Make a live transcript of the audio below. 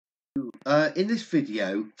In this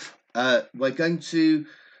video, we're going to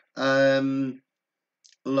learn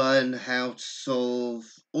how to solve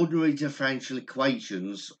ordinary differential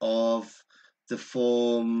equations of the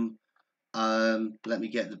form, let me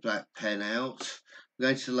get the black pen out. We're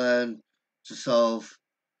going to learn to solve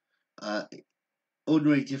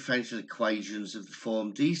ordinary differential equations of the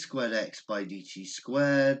form d squared x by dt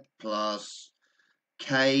squared plus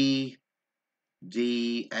k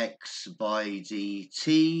dx by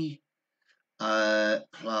dt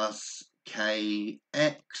plus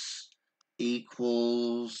kx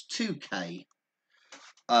equals 2k.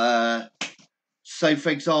 So for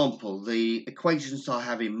example, the equations I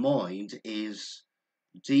have in mind is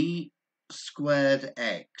d squared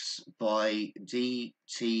x by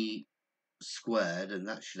dt squared, and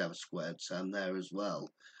that should have a squared term there as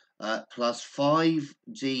well, plus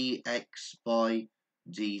 5dx by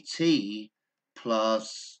dt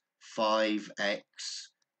plus 5x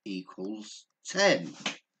equals 10.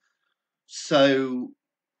 So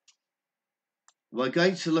we're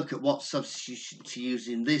going to look at what substitution to use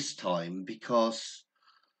in this time, because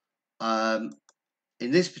in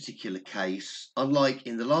this particular case, unlike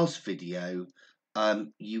in the last video,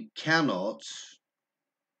 you cannot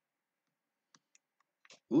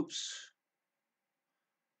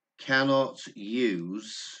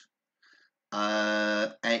use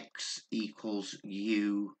x equals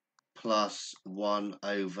u plus 1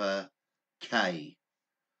 over k.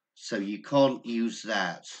 So you can't use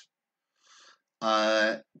that.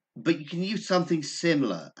 But you can use something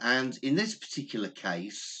similar. And in this particular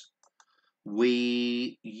case,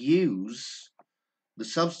 we use the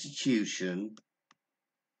substitution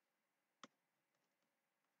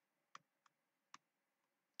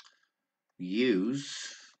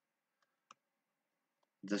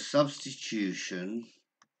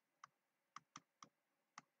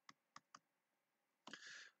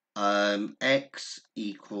x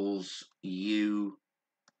equals u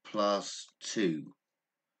plus 2.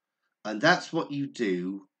 And that's what you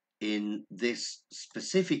do in this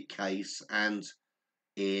specific case and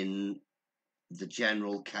in the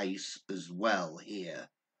general case as well here.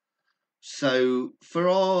 So for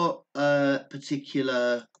our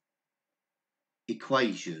particular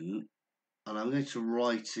equation, and I'm going to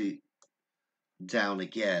write it down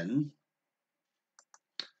again,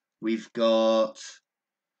 we've got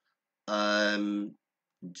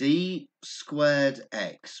d squared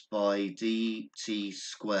x by dt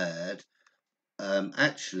squared.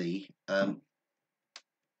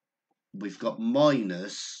 We've got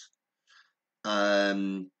minus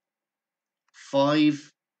 5dx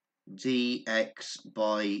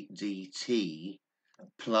by dt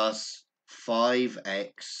plus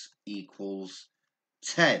 5x equals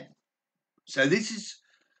 10. So this is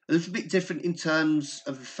a little bit different in terms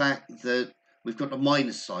of the fact that we've got a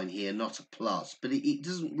minus sign here, not a plus, but it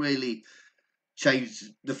doesn't really change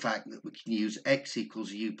the fact that we can use x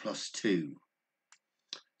equals u plus 2.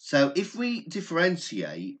 So if we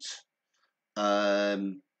differentiate,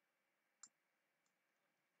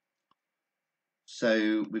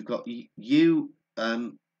 so we've got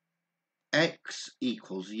x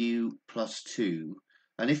equals u plus 2,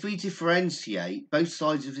 and if we differentiate both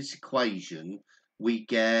sides of this equation, we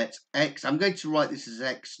get x. I'm going to write this as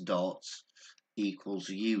x dot equals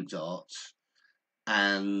u dot,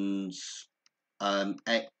 and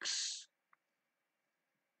x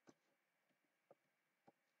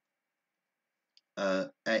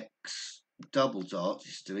double dot,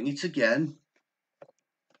 just doing it again,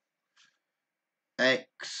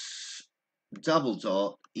 x double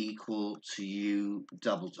dot equal to u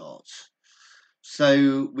double dot.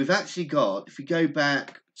 So we've actually got, if we go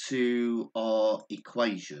back to our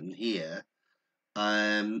equation here,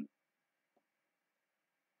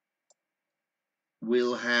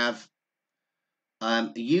 we'll have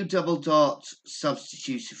u double dot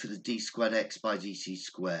substituted for the d squared x by dt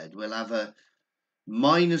squared. We'll have a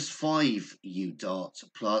minus 5 u dot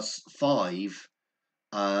plus 5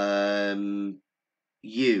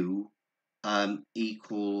 u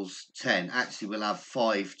equals 10. Actually, we'll have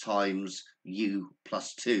 5 times u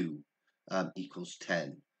plus 2 equals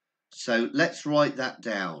 10. So let's write that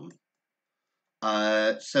down.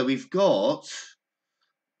 So we've got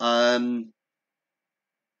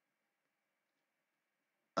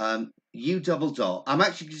u double dot. I'm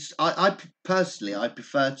actually just, I personally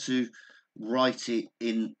prefer to write it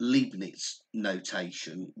in Leibniz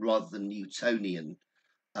notation rather than Newtonian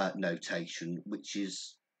notation, which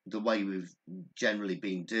is the way we've generally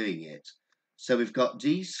been doing it. So we've got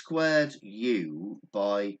d squared u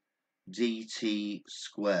by dt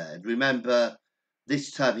squared. Remember,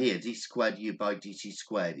 this term here, d squared u by dt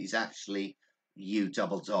squared, is actually u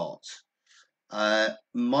double dot.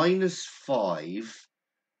 Minus 5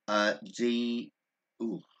 d.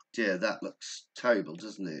 Oh dear, that looks terrible,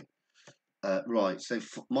 doesn't it? Right, so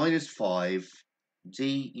minus 5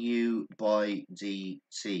 du by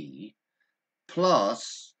dt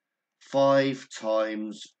plus 5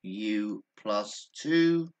 times u plus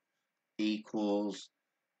 2 equals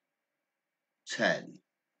 10.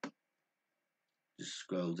 Just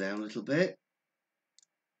scroll down a little bit.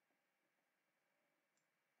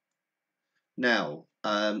 Now,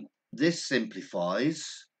 this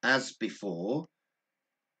simplifies as before.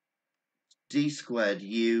 D squared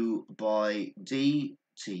u by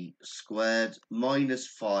dt squared minus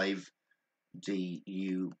 5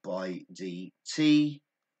 du by dt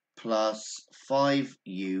plus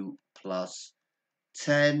 5u plus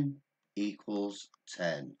 10 equals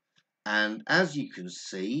 10. And as you can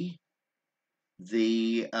see,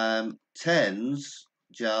 the 10s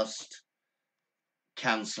just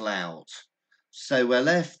cancel out. So we're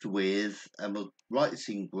left with, and we'll write this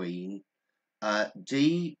in green,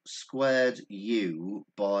 d squared u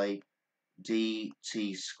by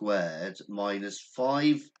dt squared minus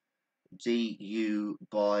 5 du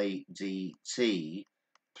by dt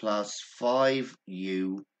plus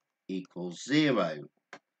 5u equals 0.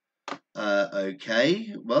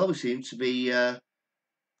 Okay, well, we seem to be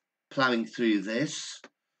ploughing through this.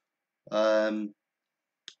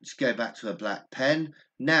 Let's go back to a black pen.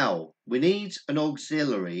 Now, we need an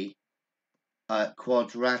auxiliary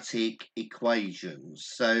quadratic equation.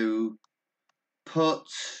 So put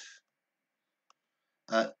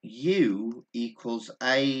u equals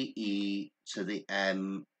ae to the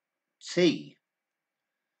mt.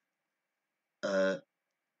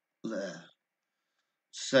 There.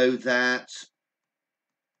 So that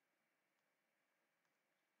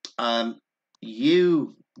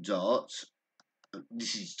u dot,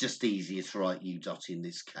 this is just easier to write u dot in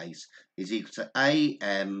this case, is equal to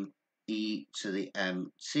am e to the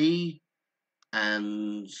mt,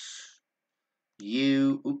 and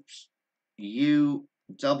u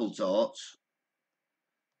double dot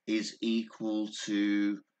is equal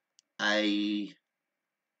to a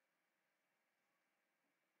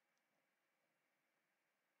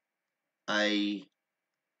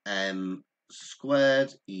m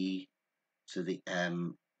squared e to the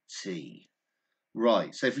mt.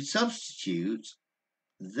 Right, so if we substitute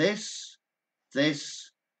this,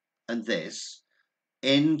 and this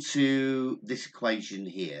into this equation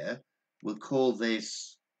here, we'll call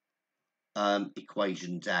this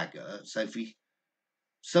equation dagger. So if we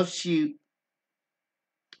substitute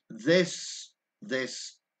this,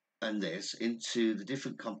 and this into the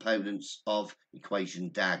different components of equation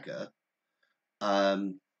dagger,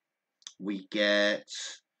 we get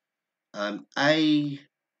a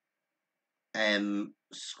m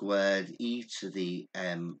squared e to the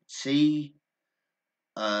mt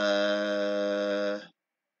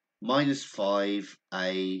minus 5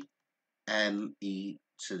 a m e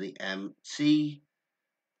to the mt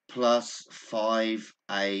plus 5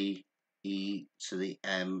 a e to the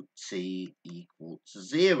mt equal to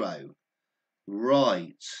 0.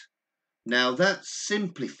 Right. Now that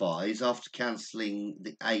simplifies after cancelling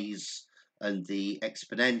the a's and the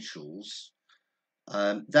exponentials.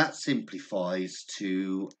 That simplifies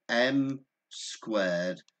to m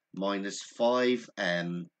squared minus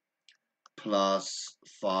 5m plus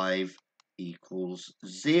 5 equals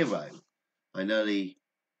 0. I nearly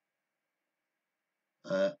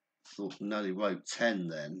wrote 10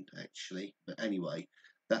 then, actually, but anyway,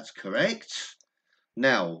 that's correct.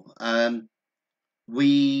 Now,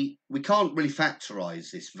 we can't really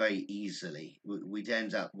factorize this very easily. We'd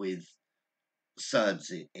end up with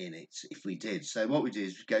surds in it if we did. So what we do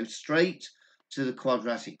is we go straight to the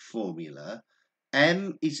quadratic formula.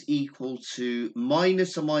 M is equal to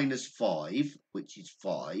minus a minus 5, which is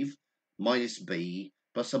 5, minus b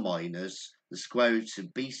plus a minus the square root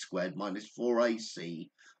of b squared minus 4ac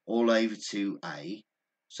all over 2a.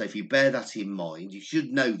 So if you bear that in mind, you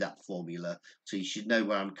should know that formula, so you should know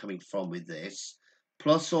where I'm coming from with this.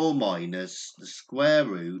 Plus or minus the square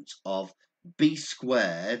root of b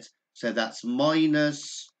squared, so that's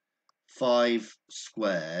minus 5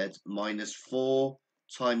 squared minus 4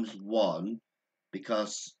 times 1,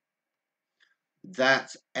 because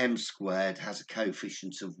that m squared has a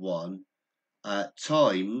coefficient of 1,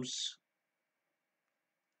 times,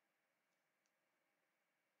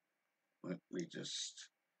 let me just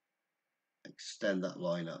extend that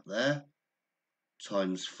line up there,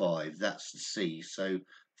 times 5, that's the c. So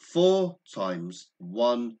 4 times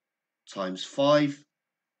 1 times 5,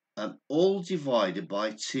 all divided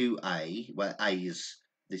by 2a, where a is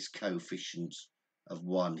this coefficient of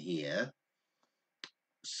 1 here.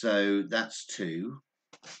 So that's 2.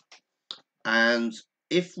 And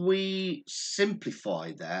if we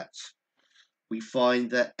simplify that, we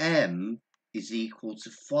find that m is equal to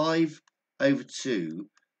 5 over 2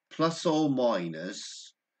 plus or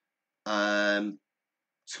minus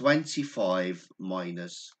 25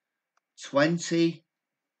 minus 20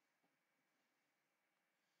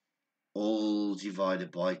 all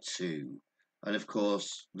divided by 2. And of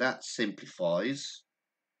course that simplifies.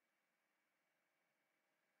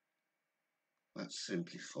 That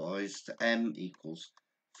simplifies to m equals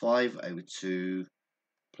 5 over 2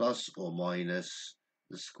 plus or minus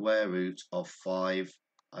the square root of 5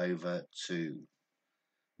 over 2.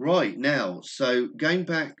 Right, now, so going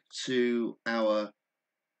back to our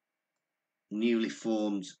newly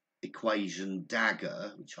formed equation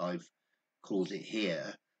dagger, which I've called it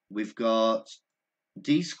here, we've got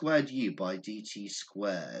d squared u by dt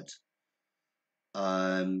squared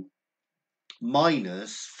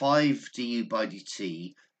minus 5 du by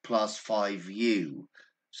dt plus 5u.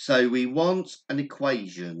 So we want an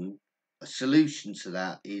equation, a solution to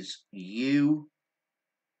that is u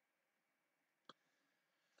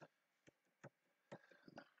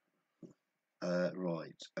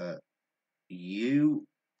u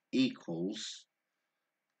equals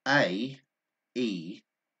a e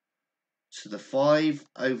to the 5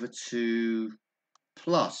 over 2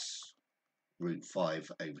 plus root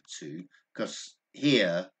 5 over 2, because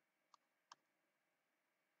here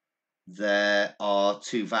there are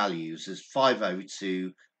two values. There's 5 over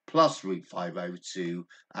 2 plus root 5 over 2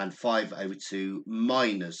 and 5 over 2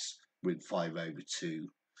 minus root 5 over 2.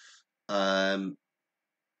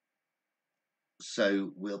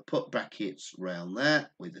 So we'll put brackets around that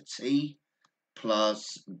with a t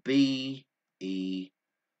plus b e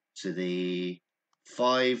to the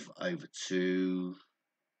 5 over 2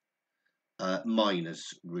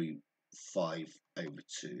 minus root 5 over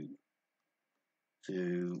 2. So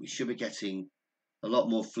we should be getting a lot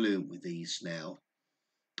more fluent with these now.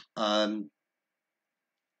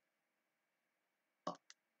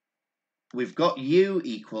 We've got u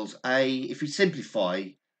equals a. If we simplify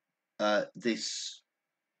this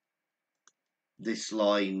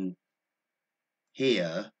line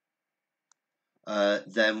here,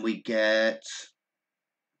 then we get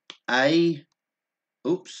a.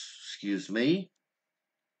 Oops, excuse me.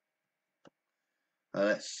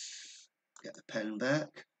 Let's get the pen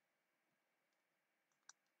back.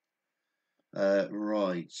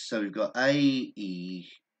 Right, so we've got a e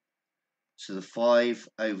to the 5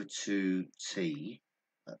 over 2t.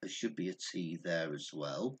 There should be a t there as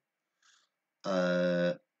well.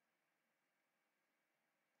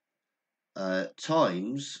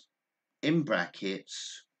 Times in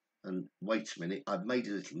brackets, and wait a minute, I've made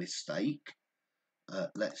a little mistake.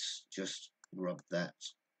 Let's just rub that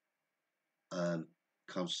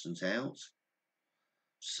constant out.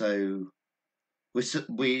 So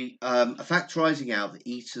we are factorising out the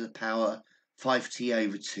e to the power 5t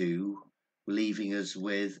over 2, leaving us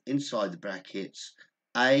with, inside the brackets,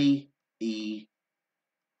 a e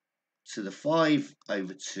to the 5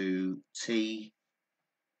 over 2t,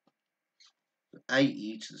 a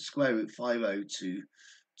e to the square root 5 over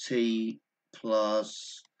 2t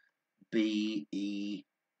plus b e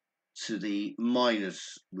to the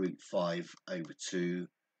minus root 5 over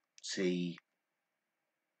 2t,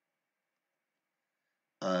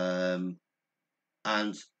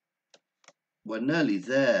 and we're nearly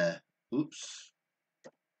there. Oops,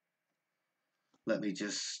 let me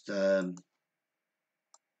just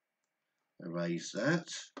erase that.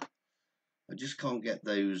 I just can't get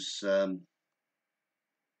those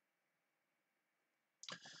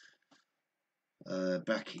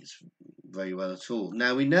brackets very well at all.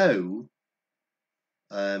 Now we know,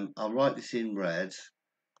 I'll write this in red,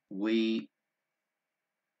 we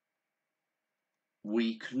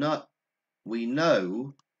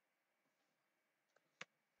know,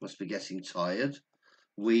 must be getting tired,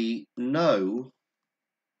 we know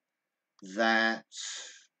that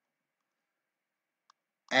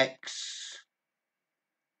x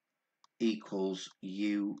equals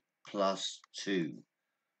u plus 2.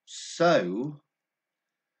 So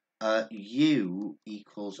u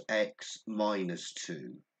equals x minus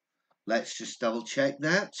 2. Let's just double check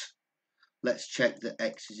that. Let's check that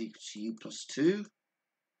x is equal to u plus 2.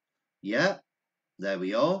 Yeah, there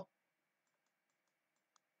we are.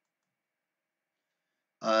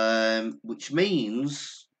 Which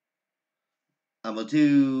means, and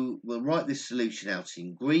we'll write this solution out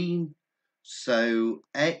in green. So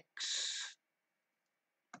x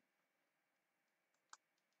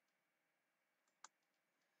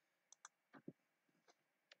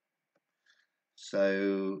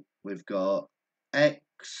so we've got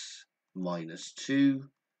x minus 2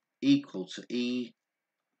 equal to e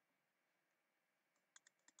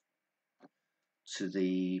to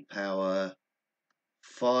the power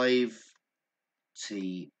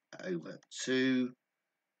 5t over 2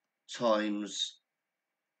 times,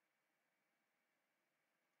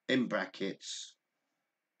 in brackets,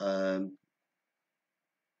 that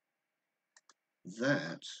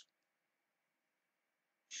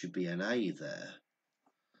should be an a there.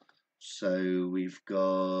 So we've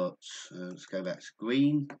got, let's go back to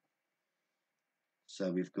green.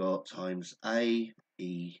 So we've got times a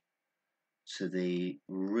e to the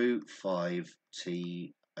root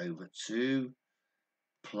 5t over 2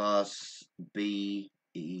 plus b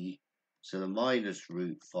e to the minus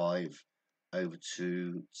root 5 over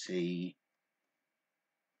 2t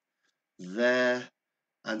there.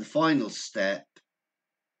 And the final step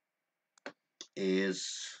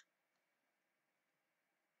is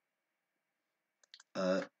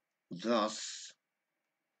thus,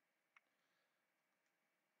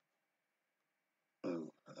 what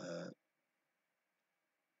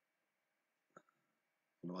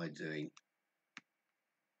am I doing?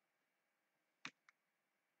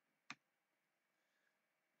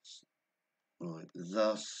 Right,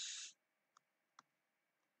 thus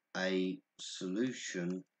a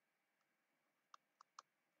solution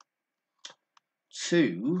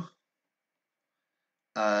to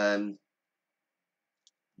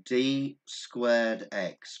d squared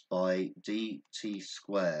x by dt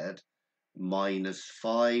squared minus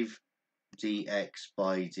 5 dx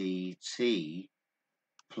by dt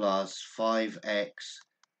plus 5x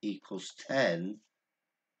equals 10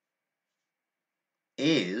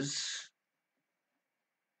 is,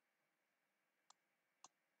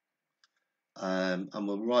 and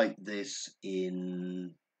we'll write this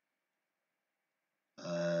in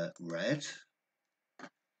red,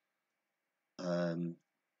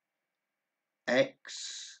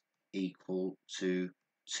 x equal to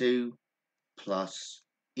 2 plus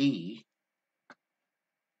e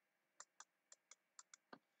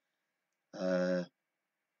to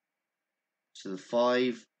the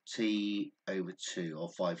 5t over 2, or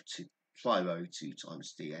 5 over 2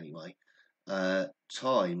 times d anyway,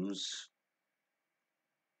 times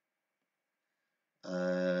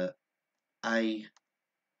a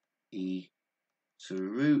e to the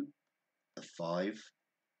root of 5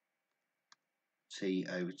 t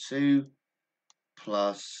over 2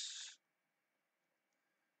 plus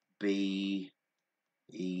b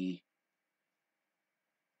e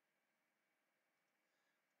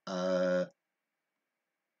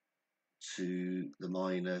to the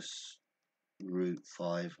minus root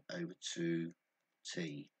 5 over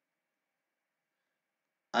 2t.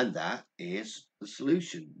 And that is the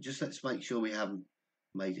solution. Just let's make sure we haven't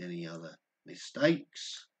made any other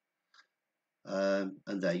mistakes. And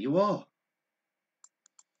there you are.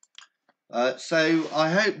 So I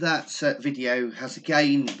hope that video has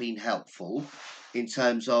again been helpful in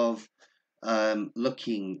terms of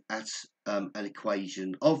looking at an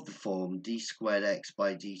equation of the form d squared x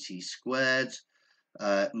by dt squared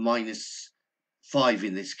minus 5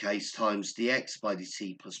 in this case times dx by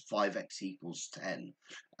dt plus 5x equals 10.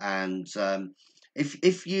 And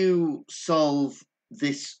if you solve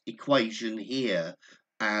this equation here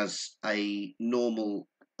as a normal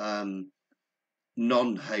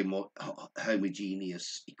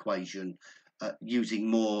non-homogeneous equation using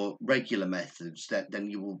more regular methods, then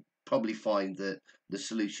you will probably find that the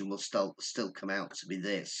solution will still come out to be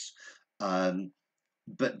this.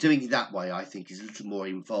 But doing it that way, I think, is a little more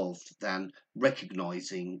involved than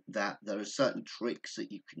recognizing that there are certain tricks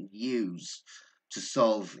that you can use to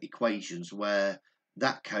solve equations where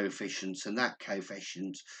that coefficient and that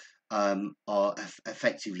coefficient are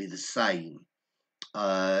effectively the same,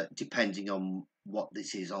 depending on what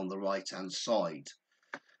this is on the right hand side.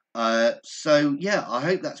 So yeah, I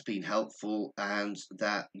hope that's been helpful and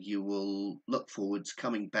that you will look forward to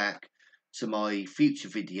coming back to my future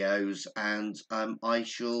videos, and I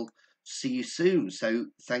shall see you soon. So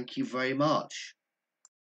thank you very much.